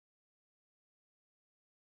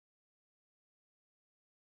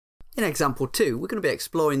In example 2, we're going to be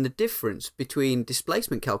exploring the difference between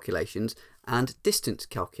displacement calculations and distance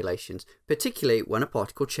calculations, particularly when a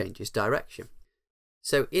particle changes direction.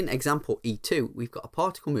 So in example E2, we've got a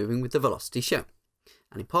particle moving with the velocity shown.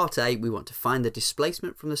 And in part A, we want to find the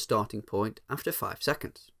displacement from the starting point after 5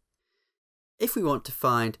 seconds. If we want to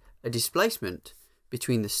find a displacement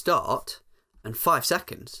between the start and 5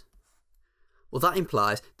 seconds, well, that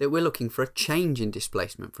implies that we're looking for a change in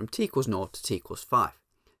displacement from t equals 0 to t equals 5.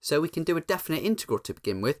 So we can do a definite integral to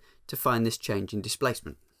begin with to find this change in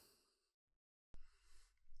displacement.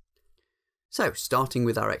 So starting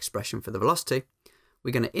with our expression for the velocity,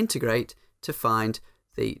 we're going to integrate to find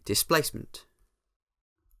the displacement.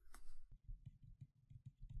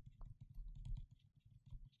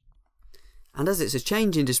 And as it's a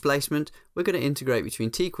change in displacement, we're going to integrate between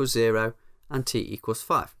t equals 0 and t equals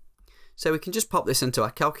 5. So we can just pop this into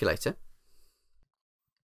our calculator.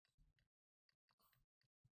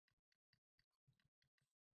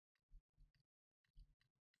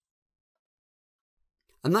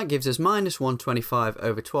 And that gives us minus 125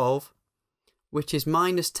 over 12, which is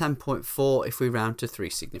minus 10.4 if we round to 3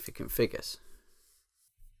 significant figures.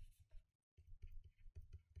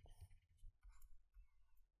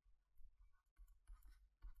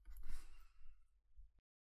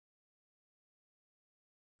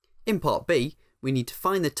 In part B, we need to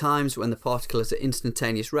find the times when the particle is at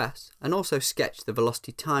instantaneous rest and also sketch the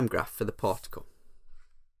velocity time graph for the particle.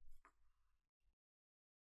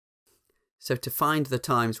 So to find the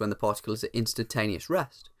times when the particle is at instantaneous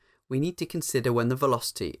rest, we need to consider when the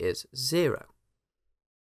velocity is 0.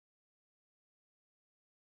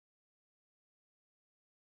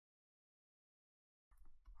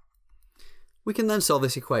 We can then solve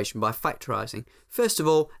this equation by factorising. First of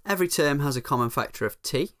all, every term has a common factor of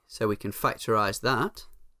t, so we can factorise that.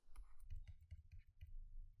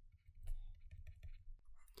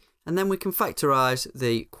 And then we can factorise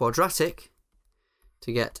the quadratic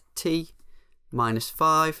to get t minus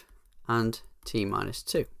 5 and t minus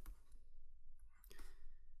 2.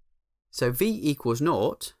 So v equals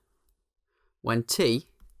 0 when t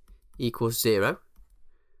equals 0,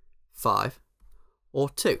 5 or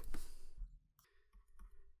 2.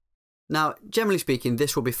 Now, generally speaking,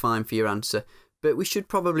 this will be fine for your answer, but we should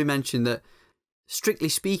probably mention that, strictly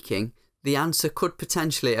speaking, the answer could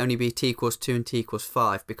potentially only be t equals 2 and t equals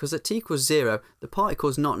 5, because at t equals 0, the particle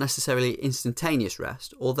is not necessarily instantaneous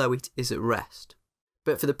rest, although it is at rest.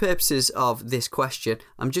 But for the purposes of this question,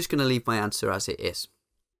 I'm just going to leave my answer as it is.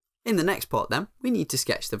 In the next part then, we need to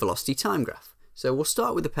sketch the velocity time graph. So we'll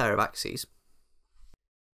start with a pair of axes.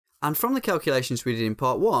 And from the calculations we did in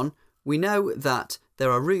part 1, we know that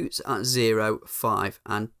there are roots at 0, 5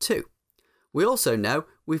 and 2. We also know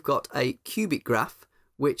we've got a cubic graph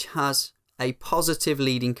which has a positive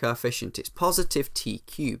leading coefficient. It's positive t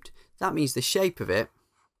cubed. That means the shape of it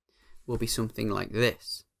will be something like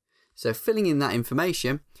this. So filling in that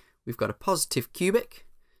information, we've got a positive cubic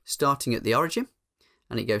starting at the origin,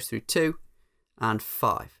 and it goes through 2 and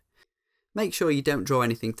 5. Make sure you don't draw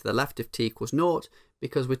anything to the left of t equals 0,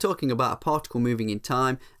 because we're talking about a particle moving in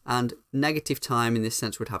time, and negative time in this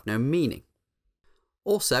sense would have no meaning.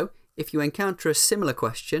 Also, if you encounter a similar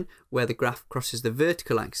question where the graph crosses the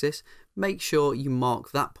vertical axis, make sure you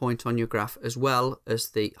mark that point on your graph as well as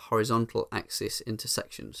the horizontal axis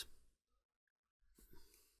intersections.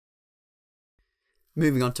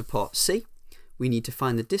 Moving on to part C, we need to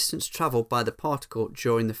find the distance travelled by the particle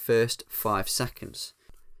during the first 5 seconds.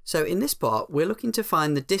 So in this part, we're looking to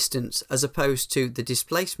find the distance as opposed to the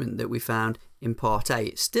displacement that we found in part A.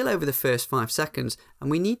 It's still over the first 5 seconds, and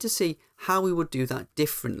we need to see how we would do that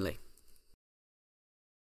differently.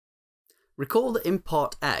 Recall that in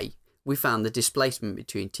part A, we found the displacement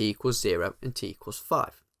between t equals 0 and t equals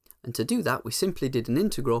 5. And to do that, we simply did an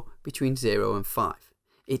integral between 0 and 5.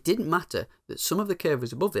 It didn't matter that some of the curve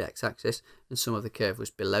was above the x-axis and some of the curve was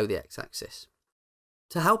below the x-axis.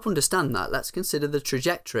 To help understand that, let's consider the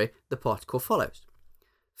trajectory the particle follows.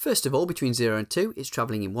 First of all, between 0 and 2, it's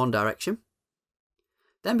travelling in one direction.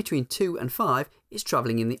 Then between 2 and 5, it's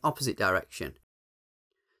travelling in the opposite direction.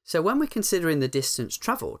 So when we're considering the distance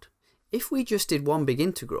travelled, if we just did one big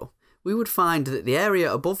integral, we would find that the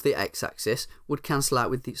area above the x-axis would cancel out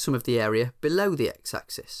with some of the area below the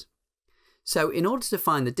x-axis. So in order to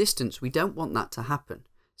find the distance, we don't want that to happen.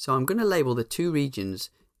 So I'm going to label the two regions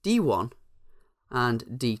D1 and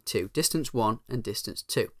D2, distance 1 and distance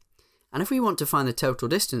 2. And if we want to find the total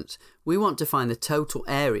distance, we want to find the total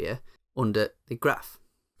area under the graph.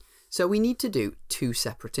 So we need to do two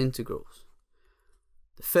separate integrals.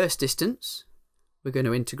 The first distance, we're going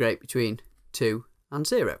to integrate between 2 and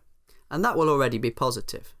 0, and that will already be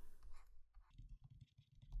positive.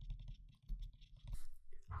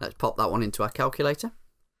 Let's pop that one into our calculator.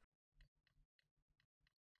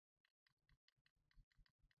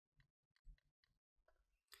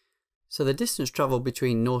 So the distance travelled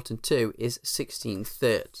between 0 and 2 is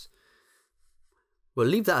 16/3. We'll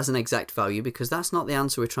leave that as an exact value because that's not the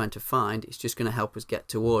answer we're trying to find, it's just going to help us get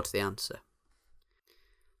towards the answer.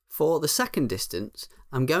 For the second distance,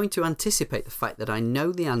 I'm going to anticipate the fact that I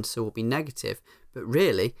know the answer will be negative, but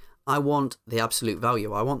really I want the absolute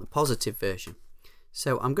value, I want the positive version.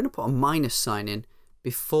 So I'm going to put a minus sign in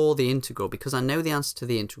before the integral because I know the answer to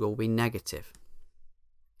the integral will be negative.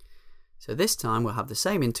 So this time we'll have the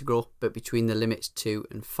same integral but between the limits 2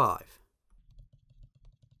 and 5.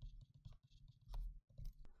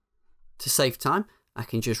 To save time, I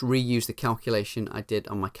can just reuse the calculation I did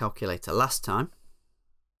on my calculator last time,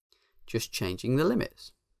 just changing the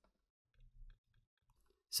limits.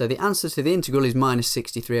 So the answer to the integral is minus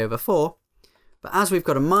 63/4, but as we've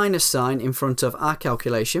got a minus sign in front of our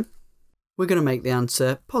calculation, we're going to make the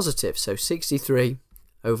answer positive, so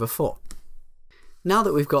 63/4. Now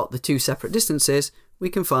that we've got the two separate distances,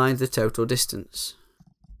 we can find the total distance.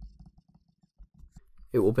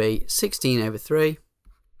 It will be 16/3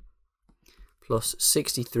 plus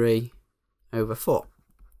 63/4,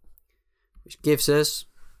 which gives us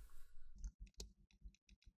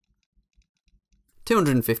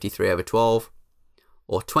 253/12,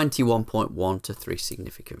 or 21.1 to 3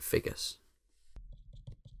 significant figures.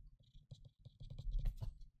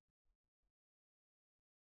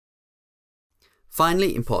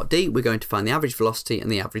 Finally, in part D, we're going to find the average velocity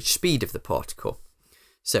and the average speed of the particle.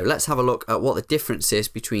 So let's have a look at what the difference is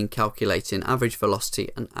between calculating average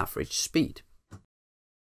velocity and average speed.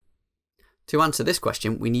 To answer this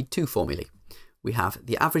question, we need two formulae. We have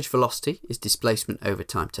the average velocity is displacement over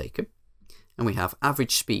time taken, and we have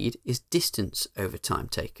average speed is distance over time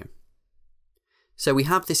taken. So we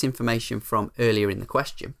have this information from earlier in the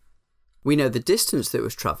question. We know the distance that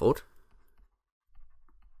was travelled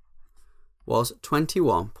was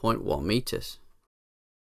 21.1 metres.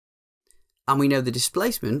 And we know the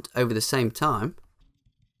displacement over the same time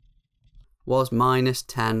was minus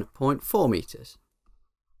 10.4 metres,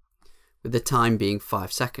 with the time being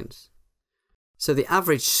 5 seconds. So the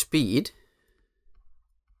average speed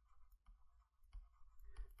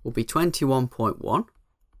will be 21.1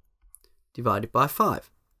 divided by 5,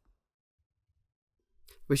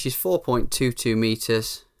 which is 4.22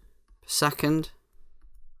 metres per second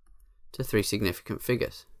to 3 significant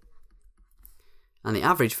figures. And the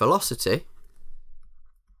average velocity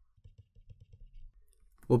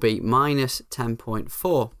will be minus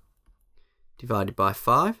 10.4 divided by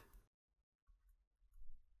 5,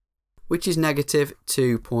 which is negative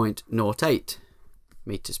 2.08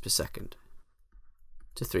 metres per second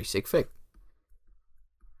to 3 sig fig.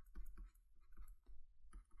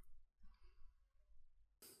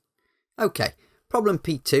 Okay, problem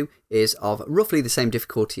P2 is of roughly the same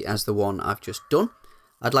difficulty as the one I've just done.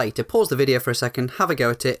 I'd like you to pause the video for a second, have a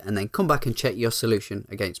go at it, and then come back and check your solution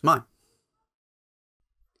against mine.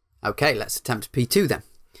 Okay, let's attempt P2 then.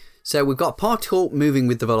 So we've got a particle moving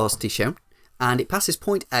with the velocity shown, and it passes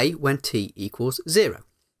point A when t equals 0.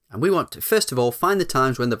 And we want to first of all find the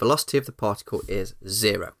times when the velocity of the particle is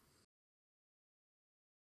 0.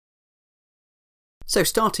 So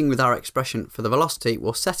starting with our expression for the velocity,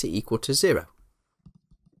 we'll set it equal to 0.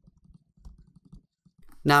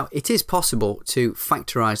 Now it is possible to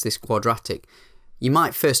factorise this quadratic. You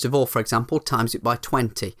might first of all, for example, times it by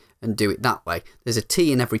 20 and do it that way. There's a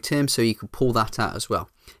t in every term, so you can pull that out as well.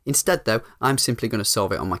 Instead though, I'm simply going to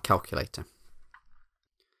solve it on my calculator.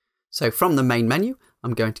 So from the main menu,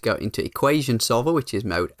 I'm going to go into Equation Solver, which is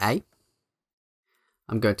mode A.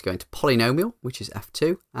 I'm going to go into Polynomial, which is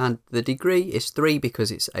F2, and the degree is 3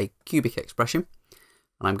 because it's a cubic expression.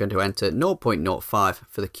 And I'm going to enter 0.05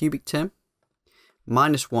 for the cubic term,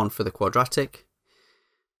 minus 1 for the quadratic,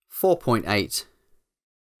 4.8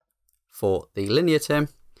 for the linear term,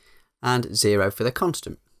 and 0 for the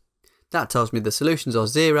constant. That tells me the solutions are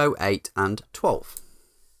 0, 8 and 12.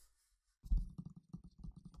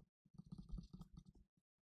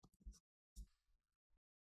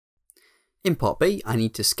 In part B, I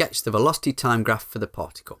need to sketch the velocity time graph for the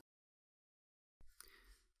particle.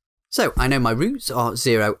 So I know my roots are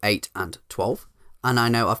 0, 8 and 12, and I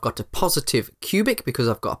know I've got a positive cubic because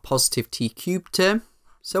I've got a positive t cubed term,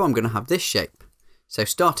 so I'm going to have this shape. So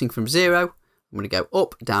starting from 0, I'm going to go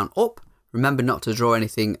up, down, up. Remember not to draw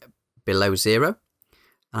anything below 0,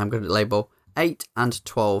 and I'm going to label 8 and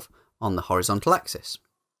 12 on the horizontal axis.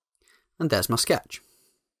 And there's my sketch.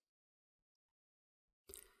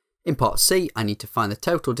 In part C, I need to find the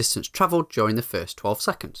total distance travelled during the first 12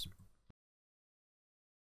 seconds.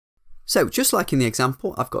 So just like in the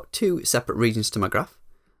example, I've got two separate regions to my graph.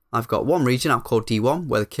 I've got one region I'll call D1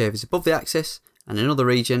 where the curve is above the axis, and another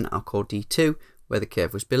region I'll call D2 where the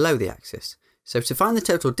curve was below the axis. So to find the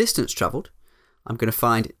total distance travelled, I'm going to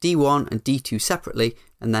find D1 and D2 separately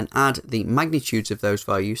and then add the magnitudes of those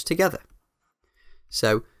values together.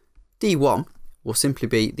 So D1 will simply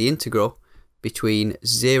be the integral between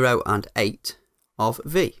 0 and 8 of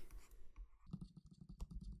V.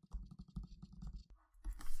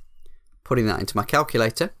 Putting that into my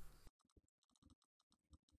calculator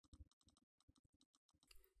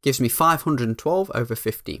gives me 512 over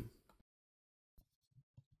 15.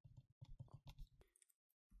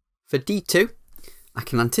 For D2, I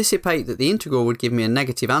can anticipate that the integral would give me a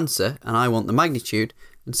negative answer and I want the magnitude,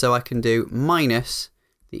 and so I can do minus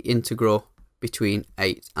the integral between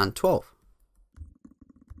 8 and 12.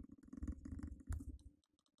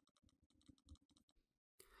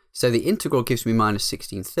 So the integral gives me minus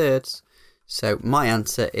 16 thirds, so my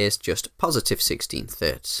answer is just positive 16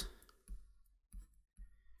 thirds.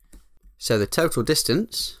 So the total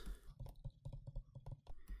distance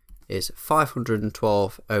is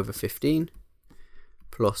 512 over 15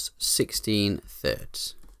 plus 16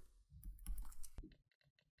 thirds.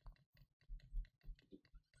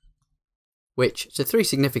 Which, to three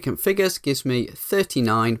significant figures, gives me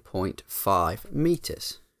 39.5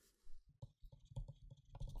 metres.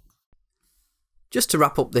 Just to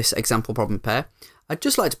wrap up this example problem pair, I'd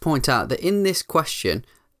just like to point out that in this question,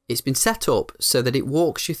 it's been set up so that it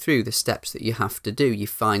walks you through the steps that you have to do. You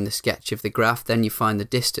find the sketch of the graph, then you find the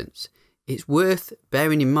distance. It's worth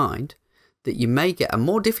bearing in mind that you may get a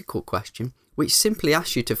more difficult question which simply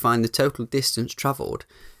asks you to find the total distance travelled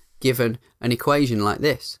given an equation like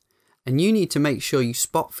this. And you need to make sure you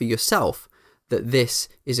spot for yourself that this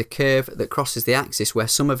is a curve that crosses the axis where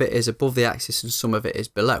some of it is above the axis and some of it is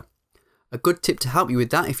below. A good tip to help you with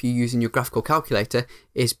that if you're using your graphical calculator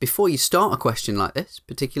is before you start a question like this,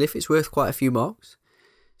 particularly if it's worth quite a few marks,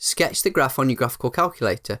 sketch the graph on your graphical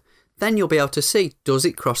calculator. Then you'll be able to see, does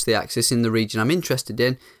it cross the axis in the region I'm interested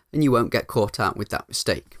in, and you won't get caught out with that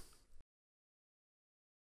mistake.